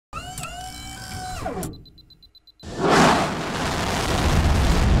Good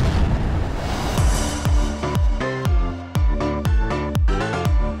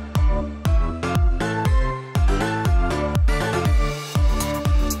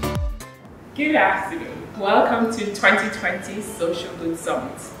afternoon. Welcome to 2020 Social Good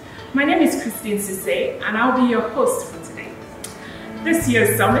Summit. My name is Christine Sise and I'll be your host for today. This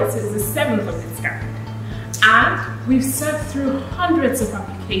year's summit is the 7th of its kind, and we've served through hundreds of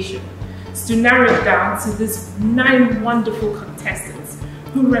applications to narrow it down to these 9 wonderful contestants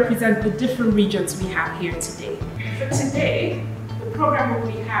who represent the different regions we have here today. For today, the program we'll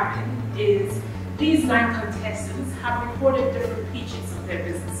be having is these 9 contestants have recorded different pitches of their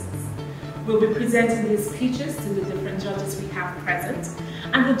businesses. We'll be presenting these pitches to the different judges we have present,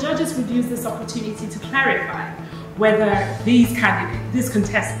 and the judges will use this opportunity to clarify whether these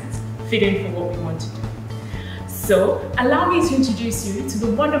contestants fit in for what we want to do. So, allow me to introduce you to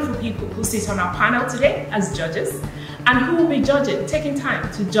the wonderful people who sit on our panel today as judges, and who will be taking time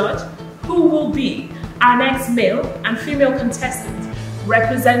to judge who will be our next male and female contestants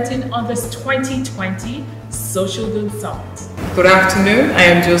representing on this 2020 Social Good Summit. Good afternoon, I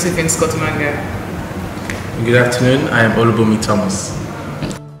am Josephine Scott-Manga. Good afternoon, I am Olubomi Thomas.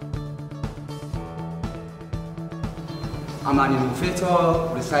 I'm an innovator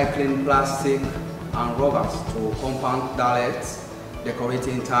recycling plastic and rubbers to compound dallets,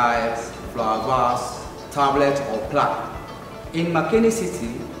 decorating tiles, flower vase, tablet or plaque. In McKinney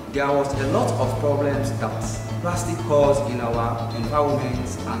City, there was a lot of problems that plastic caused in our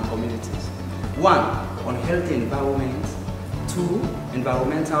environments and communities. 1. Unhealthy environment. 2.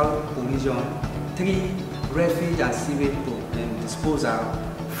 Environmental pollution. 3. Refuge and sewage disposal.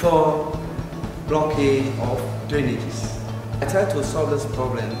 4. Blockage of drainages. I try to solve this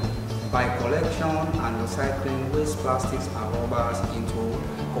problem by collection and recycling waste plastics and rubbers into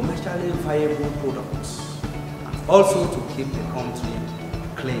commercially viable products, and also to keep the country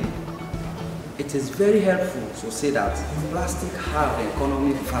clean. It is very helpful to say that plastic have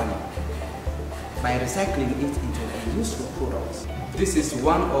economic value by recycling it into a useful product. This is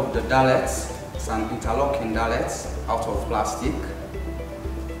one of the dallets. It's an interlocking dallet out of plastic.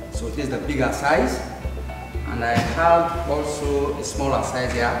 So it is the bigger size, and I have also a smaller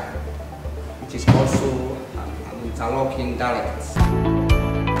size here, which is also an interlocking dallet.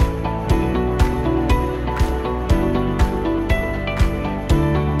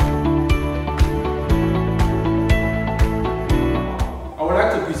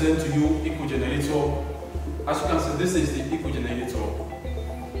 To you eco generator. As you can see, this is the eco generator.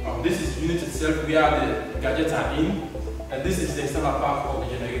 This is the unit itself where the gadgets are in, and this is the external part of the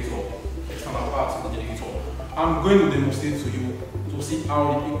generator. I'm going to demonstrate to you to see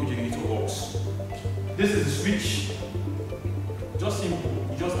how the eco generator works. This is the switch. Just simple.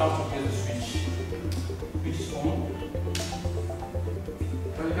 You just have to press the switch. Which is on.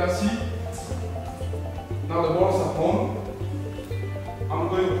 And you can see now the balls are on. I'm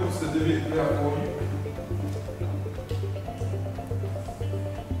going to put the DVD player for you.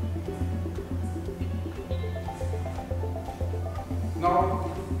 Now,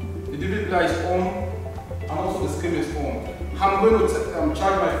 the DVD player is on, and also the screen is on. I'm going to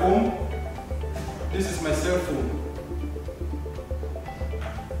charge my phone. This is my cell phone.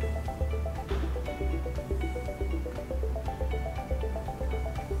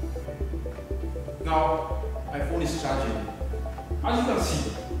 Now, my phone is charging. As you can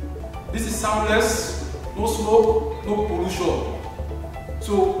see, this is soundless, no smoke, no pollution.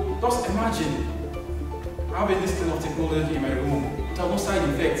 So just imagine having this kind of technology in my room. It has no side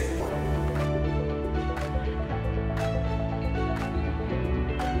effects.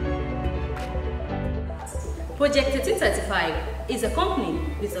 Project 1335 is a company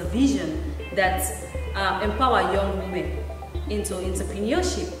with a vision that empower young women into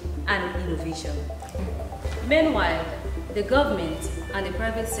entrepreneurship and innovation. Meanwhile, the government and the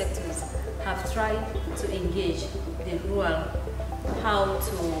private sectors have tried to engage the rural how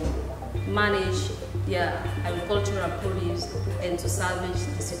to manage their agricultural produce and to salvage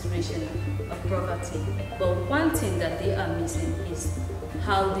the situation of poverty. But one thing that they are missing is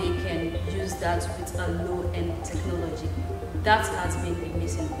how they can use that with a low-end technology. That has been a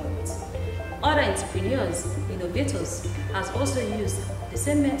missing point. Other entrepreneurs, innovators, has also used the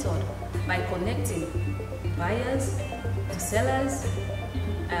same method by connecting buyers to sellers,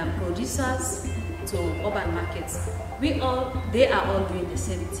 producers to urban markets. They are all doing the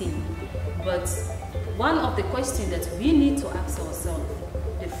same thing. But one of the questions that we need to ask ourselves,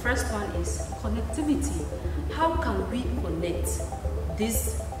 the first one is connectivity. How can we connect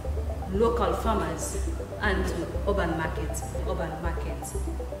these local farmers and urban markets?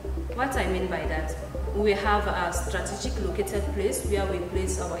 What I mean by that, we have a strategic located place where we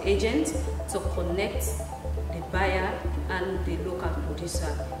place our agent to connect the buyer and the local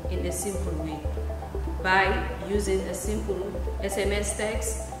producer in a simple way by using a simple SMS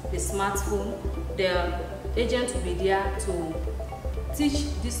text, the smartphone. The agent will be there to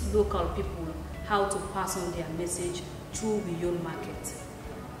teach these local people how to pass on their message through beyond market.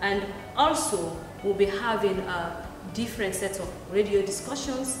 And also we'll be having a different set of radio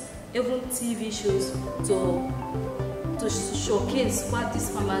discussions, even TV shows to showcase what these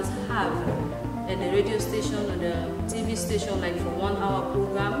farmers have at the radio station or the TV station, like for 1 hour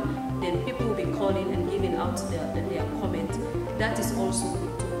program. Then people will be calling and giving out their comment. That is also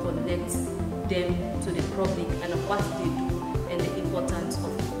to connect them to the public and what they do and the importance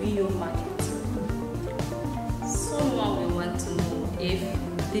of real market. Someone will want to know if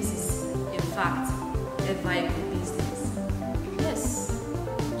this is in fact a viable business. Yes.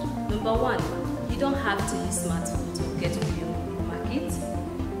 Number one, you don't have to use smartphone to get to your market.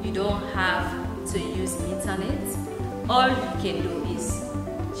 You don't have to use internet. All you can do is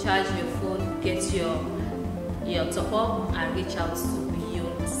charge your phone, get your top up, and reach out to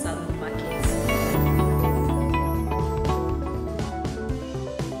beyond salon markets.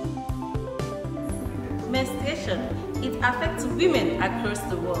 Menstruation, it affects women across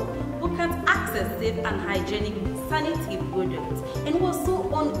the world who can't access safe and hygienic sanitary products and who are so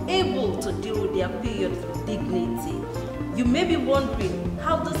unable to deal with their periods with dignity. You may be wondering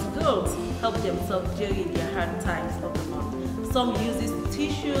how those girls help themselves during their hard times of the month. Some use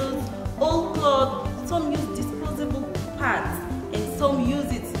tissues, old clothes, some use disposable pads, and some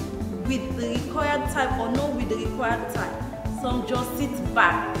use it with the required time or not with the required time. Some just sit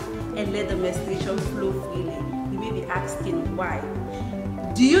back and let the menstruation flow freely. You may be asking why.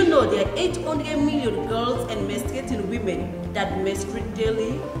 Do you know there are 800 million girls and menstruating women that menstruate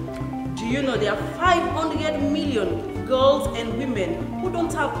daily? Do you know there are 500 million girls and women who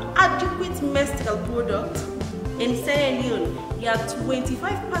don't have adequate menstrual products? In Sierra Leone, there are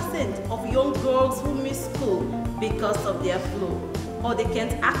 25% of young girls who miss school because of their flow, or they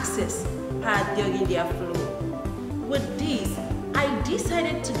can't access pad during their flow. With this, I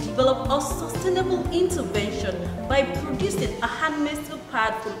decided to develop a sustainable intervention by producing a hand menstrual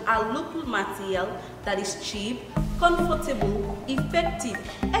pad from our local material that is cheap, comfortable, effective,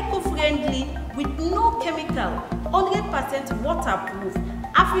 eco-friendly, with no chemical, 100% waterproof,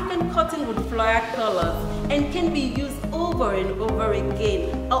 African cotton with floral colors, and can be used over and over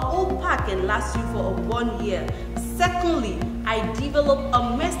again. A whole pack can last you for 1 year. Secondly, I developed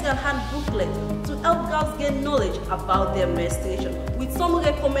a menstrual hand booklet to help girls gain knowledge about their menstruation with some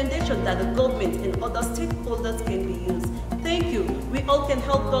recommendations that the government and other stakeholders can be used. Thank you. We all can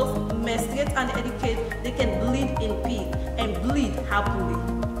help girls menstruate and educate. They can bleed in peace and bleed happily.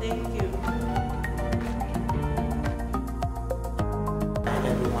 Thank you. Hi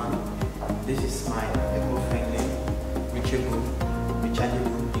everyone, this is my eco-friendly,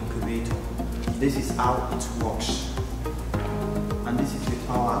 rechargeable incubator. This is how it works. And this is the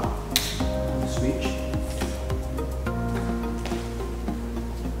power switch.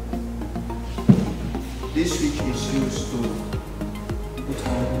 This switch is used to put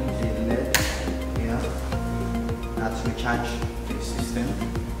on the LED here that recharge the system,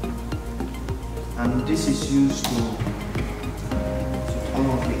 and this is used to turn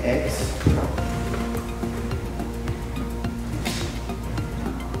off the eggs.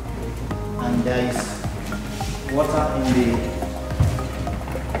 And there is water in the.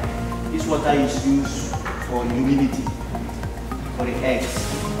 This water is used for humidity for the eggs,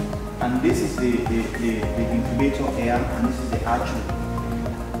 and this is the incubator air, and this is the archery.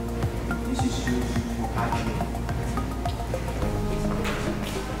 This is used for archery,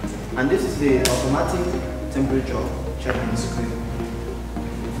 and this is the automatic temperature checking screen.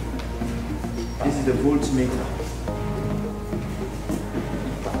 This is the voltmeter,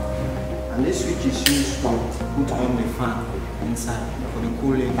 and this switch is used to put on the fan inside for the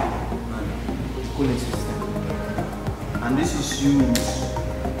cooling system, and this is used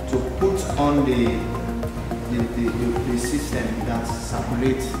to put on the system that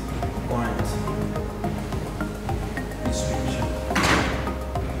circulates current. This switch.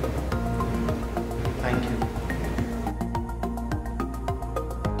 Thank you.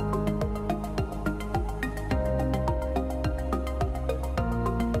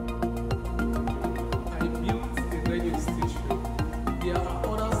 I built a radio station. There are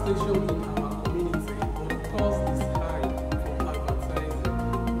other stations in our community, but the cost is high for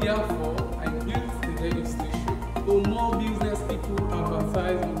advertising. Therefore, I built the radio station. So more business people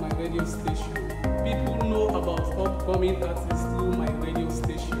advertise on my radio station. People know about upcoming artists through my radio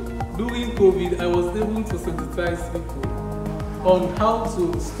station. during COVID, I was able to sensitize people on how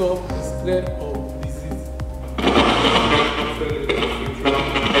to stop the spread of disease.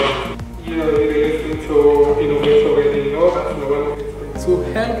 To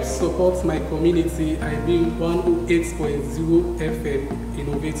help support my community, I bring 108.0 FM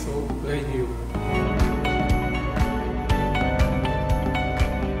Innovator Radio.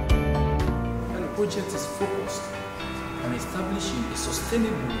 And the project is focused on establishing a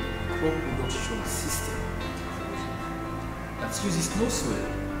sustainable crop production system that uses no soil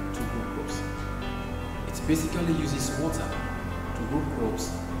to grow crops. It basically uses water to grow crops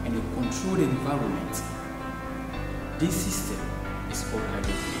in a controlled environment. This system is called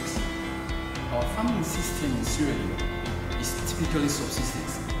hydroponics. Our farming system in Sierra Leone is typically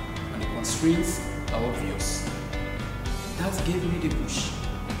subsistence, and the constraints are obvious. That gave me the push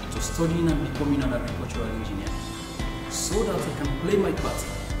to studying and becoming an agricultural engineer, so that I can play my part,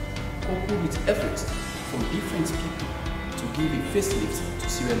 coupled with efforts from different people to give a facelift to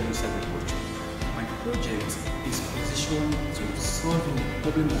Sierra Leone's agriculture. My project is positioned to solving the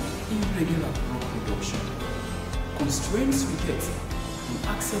problem of irregular crop production, constraints we get in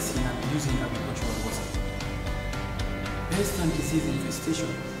accessing and using agricultural water, pest and disease infestation,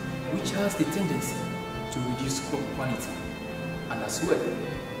 which has the tendency to reduce crop quality, and as well,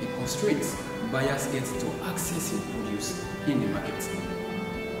 the constraints buyers get to accessing produce in the market.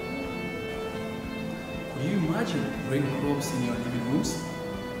 Could you imagine growing crops in your living rooms?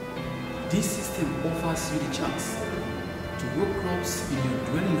 This system offers you the chance to grow crops in your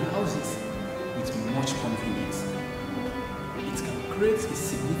dwelling houses with much convenience. It can create a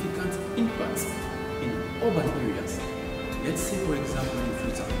significant impact in urban areas. Let's say, for example, in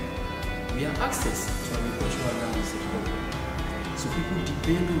Freetown, where access to agricultural land is a problem. So people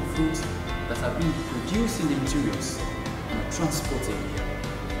depend on fruits that are being produced in the interiors and are transported here.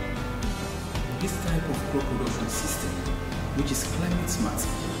 This type of crop production system, which is climate smart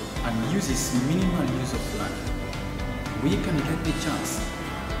and uses minimal use of land, we can get the chance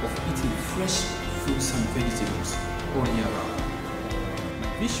of eating fresh fruits and vegetables all year round. My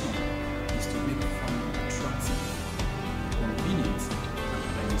vision is to make farming attractive, convenient, and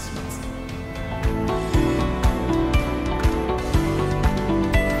climate smart.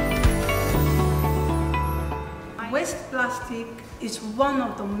 Waste plastic is one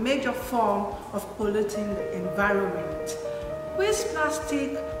of the major forms of polluting the environment. Waste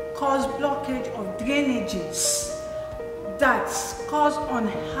plastic causes blockage of drainages that cause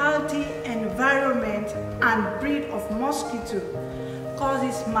unhealthy environment and breed of mosquito,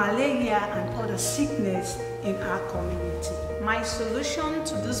 causes malaria and other sickness in our community. My solution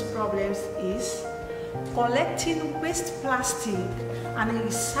to these problems is collecting waste plastic and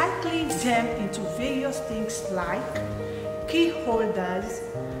recycling them into various things like key holders,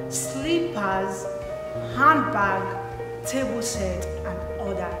 slippers, handbag, table set, and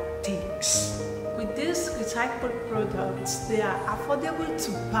other things. With these recycled products, they are affordable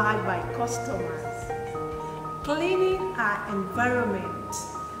to buy by customers. Cleaning our environment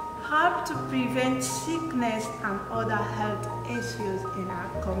helps to prevent sickness and other health issues in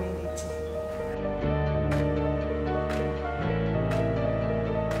our community.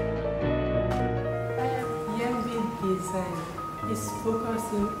 Design is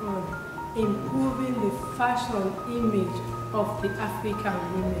focusing on improving the fashion image of the African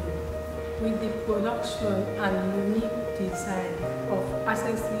women with the production and unique design of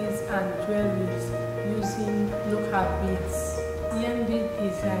accessories and jewelry using local beads. EMB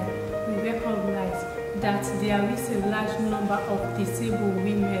design, we recognize that there is a large number of disabled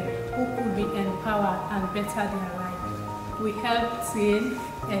women who could be empowered and better their life. We help train,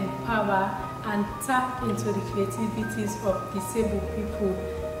 empower, and tap into the creativities of disabled people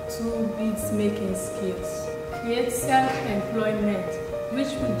through beads making skills. Create self-employment,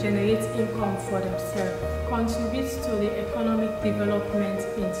 which will generate income for themselves, contributes to the economic development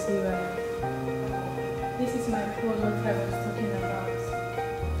in Sierra Leone. This is my product I was talking about.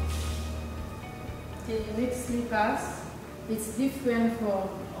 The unique slippers, it's different from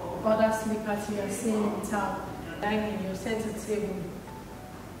other slippers you are seeing in town, lying in your center table.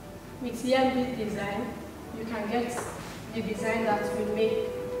 With EMB design, you can get the design that will make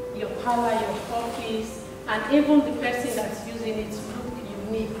your parlor, your office, and even the person that's using it look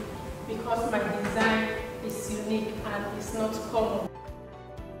unique, because my design is unique and it's not common.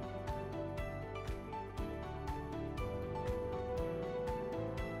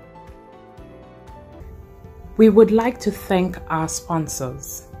 We would like to thank our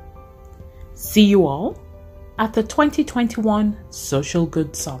sponsors. See you all at the 2021 Social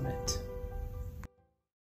Good Summit.